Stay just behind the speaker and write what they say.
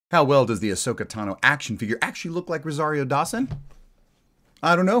How well does the Ahsoka Tano action figure actually look like Rosario Dawson?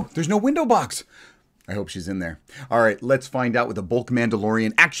 I don't know. There's no window box. I hope she's in there. All right, let's find out with a bulk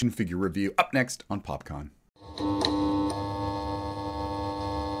Mandalorian action figure review up next on PopCon.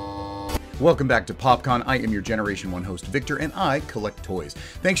 Welcome back to PopCon. I am your Generation 1 host, Victor, and I collect toys.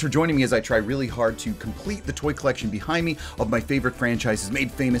 Thanks for joining me as I try really hard to complete the toy collection behind me of my favorite franchises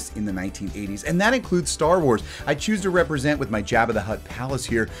made famous in the 1980s, and that includes Star Wars. I choose to represent with my Jabba the Hutt palace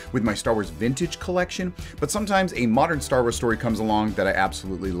here with my Star Wars vintage collection, but sometimes a modern Star Wars story comes along that I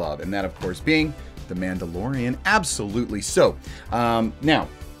absolutely love, and that, of course, being The Mandalorian. Absolutely so. Now,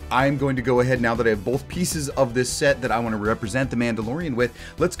 I'm going to go ahead, now that I have both pieces of this set that I want to represent the Mandalorian with,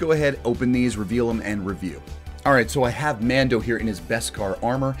 let's go ahead, open these, reveal them, and review. All right, so I have Mando here in his Beskar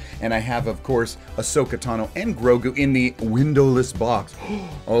armor, and I have, of course, Ahsoka Tano and Grogu in the windowless box.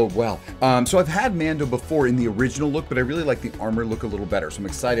 Oh, wow. So I've had Mando before in the original look, but I really like the armor look a little better, so I'm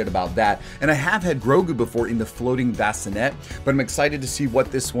excited about that. And I have had Grogu before in the floating bassinet, but I'm excited to see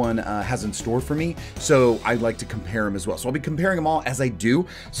what this one has in store for me, so I'd like to compare them as well. So I'll be comparing them all as I do,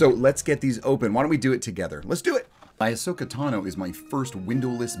 so let's get these open. Why don't we do it together? Let's do it. My Ahsoka Tano is my first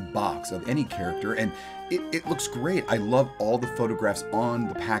windowless box of any character, and it looks great. I love all the photographs on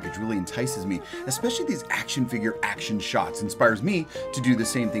the package, really entices me, especially these action figure action shots. Inspires me to do the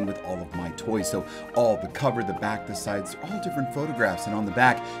same thing with all of my toys. So all the cover, the back, the sides, all different photographs, and on the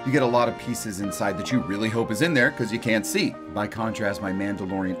back you get a lot of pieces inside that you really hope is in there because you can't see. By contrast, my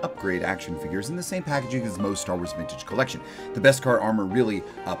Mandalorian upgrade action figures in the same packaging as most Star Wars vintage collection. The Beskar armor really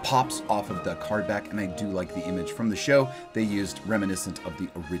pops off of the card back, and I do like the image from the show they used reminiscent of the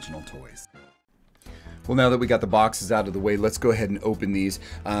original toys. Well, now that we got the boxes out of the way, let's go ahead and open these.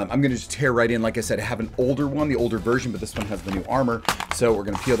 I'm going to just tear right in. Like I said, I have an older one, the older version, but this one has the new armor. So we're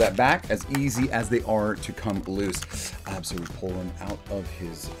going to peel that back as easy as they are to come loose. So we pull him out of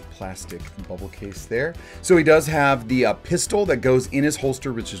his plastic bubble case there. So he does have the pistol that goes in his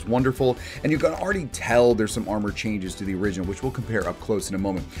holster, which is wonderful. And you can already tell there's some armor changes to the original, which we'll compare up close in a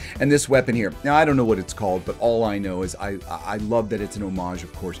moment. And this weapon here, now I don't know what it's called, but all I know is I love that it's an homage,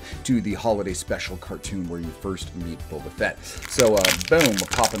 of course, to the holiday special cartoon where you first meet Boba Fett. So boom, we'll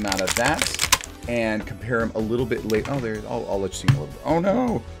pop him out of that and compare him a little bit later. Oh, there, I'll let you see him a little bit. Oh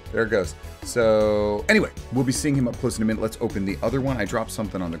no, there it goes. So anyway, we'll be seeing him up close in a minute. Let's open the other one. I dropped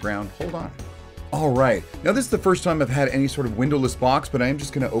something on the ground. Hold on. All right, now this is the first time I've had any sort of windowless box, but I am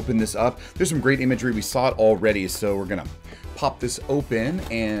just gonna open this up. There's some great imagery. We saw it already, so we're gonna pop this open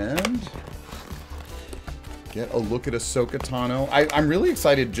and get a look at Ahsoka Tano. I'm really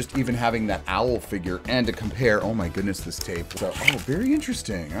excited just even having that owl figure and to compare. Oh my goodness, this tape. So, oh, very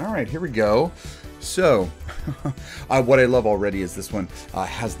interesting. All right, here we go. So, what I love already is this one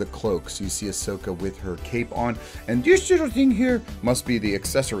has the cloak. So you see Ahsoka with her cape on. And this little thing here must be the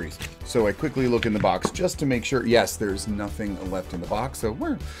accessories. So I quickly look in the box just to make sure. Yes, there's nothing left in the box. So we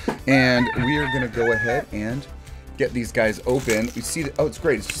are going to go ahead and get these guys open. You see, oh, it's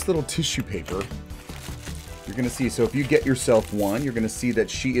great. It's just little tissue paper. You're going to see, so if you get yourself one, you're going to see that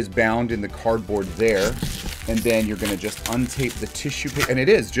she is bound in the cardboard there. And then you're going to just untape the tissue paper. And it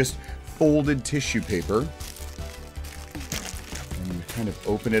is just folded tissue paper. And you kind of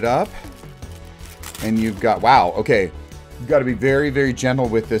open it up. And you've got, wow, okay. You've got to be very, very gentle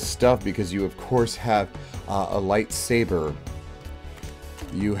with this stuff because you, of course, have a lightsaber.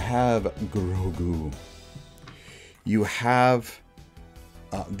 You have Grogu. You have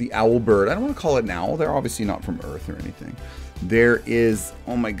the owl bird. I don't want to call it an owl. They're obviously not from Earth or anything. There is,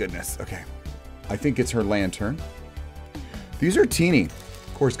 oh my goodness. Okay. I think it's her lantern. These are teeny.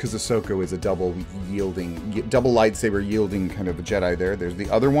 Of course, because Ahsoka is a double lightsaber yielding kind of a Jedi there. There's the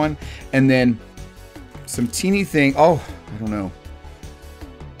other one. And then some teeny thing. Oh, I don't know.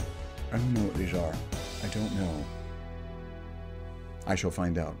 I don't know what these are. I don't know. I shall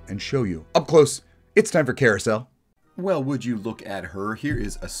find out and show you up close. It's time for Carousel. Well, would you look at her? Here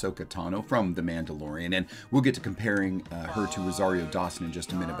is Ahsoka Tano from The Mandalorian, and we'll get to comparing her to Rosario Dawson in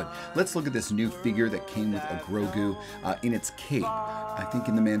just a minute, but let's look at this new figure that came with a Grogu in its cape. I think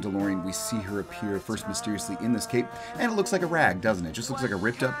in The Mandalorian we see her appear first mysteriously in this cape, and it looks like a rag, doesn't it? Just looks like a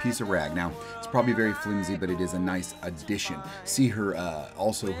ripped up piece of rag. Now, it's probably very flimsy, but it is a nice addition. See her,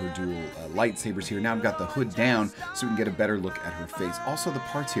 also her dual lightsabers here. Now I've got the hood down so we can get a better look at her face. Also the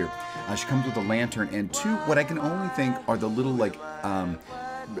parts here. She comes with a lantern and two, what I can only think are the little like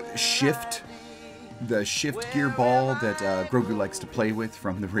shift the shift gear ball that Grogu likes to play with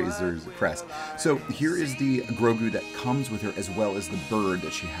from the Razor's Crest. So here is the Grogu that comes with her, as well as the bird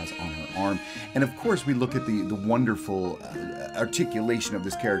that she has on her arm. And of course, we look at the wonderful articulation of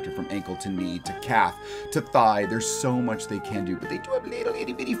this character from ankle to knee to calf to thigh. There's so much they can do, but they do have little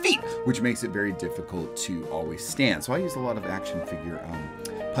itty bitty feet, which makes it very difficult to always stand. So I use a lot of action figure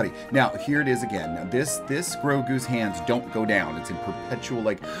putty. Now here it is again. Now this Grogu's hands don't go down. It's in perpetual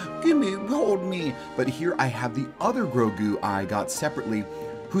like, give me, hold me. But here I have the other Grogu I got separately,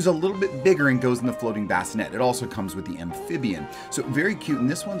 who's a little bit bigger and goes in the floating bassinet. It also comes with the amphibian. So very cute, and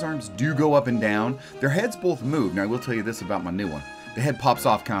this one's arms do go up and down. Their heads both move. Now I will tell you this about my new one. The head pops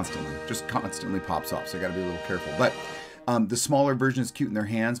off constantly, just constantly pops off, so I gotta be a little careful. But the smaller version is cute in their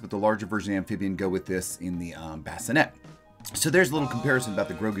hands, but the larger version of the amphibian go with this in the bassinet. So there's a little comparison about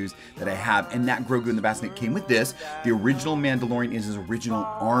the Grogus that I have, and that Grogu in the bassinet came with this. The original Mandalorian is his original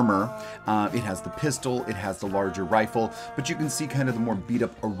armor. It has the pistol, it has the larger rifle, but you can see kind of the more beat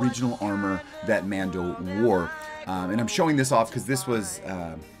up original armor that Mando wore. And I'm showing this off because this was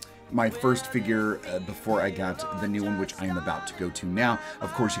my first figure before I got the new one, which I am about to go to now.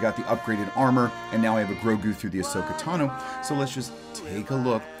 Of course, you got the upgraded armor, and now I have a Grogu through the Ahsoka Tano. So let's just take a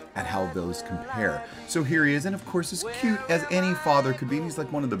look at how those compare. So here he is, and of course as cute as any father could be, and he's like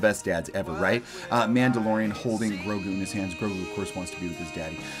one of the best dads ever, right? Mandalorian holding Grogu in his hands. Grogu of course wants to be with his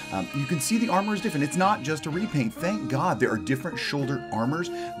daddy. You can see the armor is different. It's not just a repaint, thank God. There are different shoulder armors.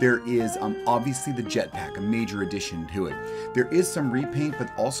 There is obviously the jetpack, a major addition to it. There is some repaint,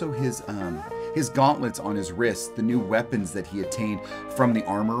 but also his gauntlets on his wrists, the new weapons that he attained from the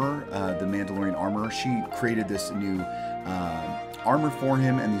armorer, the Mandalorian armorer. She created this new armor for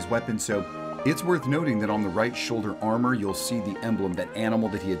him and these weapons. So it's worth noting that on the right shoulder armor, you'll see the emblem, that animal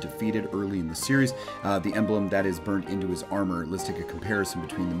that he had defeated early in the series, the emblem that is burned into his armor. Let's take a comparison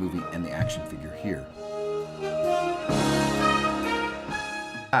between the movie and the action figure here.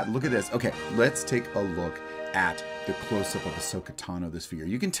 Look at this. Okay, let's take a look at the close-up of Ahsoka Tano, this figure.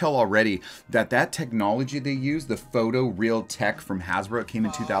 You can tell already that that technology they use, the photo real tech from Hasbro, it came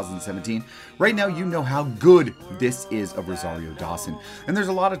in 2017. Right now, you know how good this is of Rosario Dawson. And there's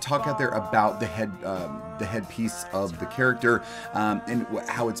a lot of talk out there about the headpiece of the character and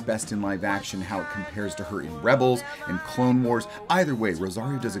how it's best in live action, how it compares to her in Rebels and Clone Wars. Either way,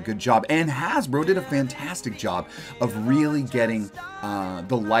 Rosario does a good job, and Hasbro did a fantastic job of really getting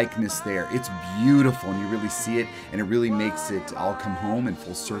the likeness there. It's beautiful, and you really see it, and it really makes it all come home in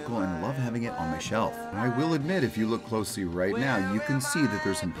full circle, and I love having it on my shelf. And I will admit, if you look closely right now, you can see that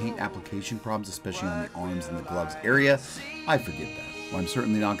there's some paint application problems, especially on the arms and the gloves area. I forget that. Well, I'm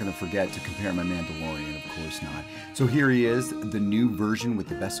certainly not going to forget to compare my Mandalorian, of course not. So here he is, the new version with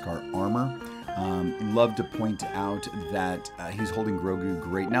the Beskar armor. Love to point out that he's holding Grogu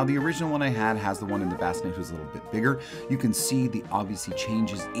great. Now, the original one I had has the one in the bassinet who's a little bit bigger. You can see the obviously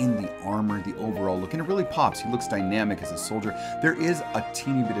changes in the armor, the overall look, and it really pops. He looks dynamic as a soldier. There is a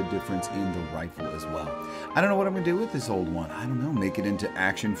teeny bit of difference in the rifle as well. I don't know what I'm going to do with this old one. I don't know, make it into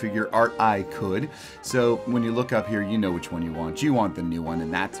action figure art. I could. So when you look up here, you know which one you want. You want the new one,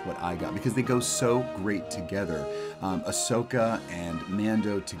 and that's what I got because they go so great together. Ahsoka and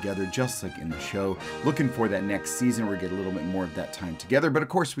Mando together, just like in the show. Looking for that next season where we get a little bit more of that time together. But of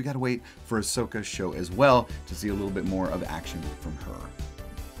course, we got to wait for Ahsoka's show as well to see a little bit more of action from her.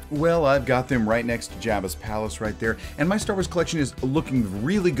 Well, I've got them right next to Jabba's palace right there, and my Star Wars collection is looking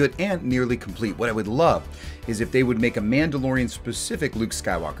really good and nearly complete. What I would love is if they would make a Mandalorian-specific Luke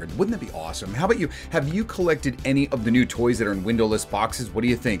Skywalker. Wouldn't that be awesome? How about you? Have you collected any of the new toys that are in windowless boxes? What do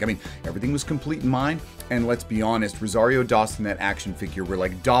you think? I mean, everything was complete in mine, and let's be honest, Rosario Dawson, that action figure, were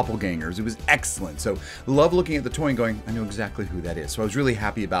like doppelgangers. It was excellent. So, love looking at the toy and going, I know exactly who that is. So I was really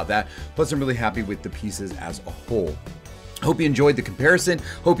happy about that. Plus, I'm really happy with the pieces as a whole. Hope you enjoyed the comparison,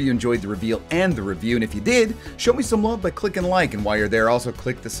 hope you enjoyed the reveal and the review, and if you did, show me some love by clicking like, and while you're there, also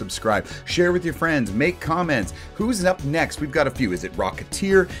click the subscribe. Share with your friends, make comments. Who's up next? We've got a few. Is it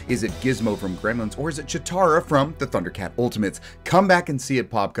Rocketeer? Is it Gizmo from Gremlins? Or is it Chitara from the Thundercat Ultimates? Come back and see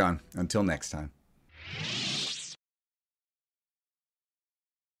it, PopCon. Until next time.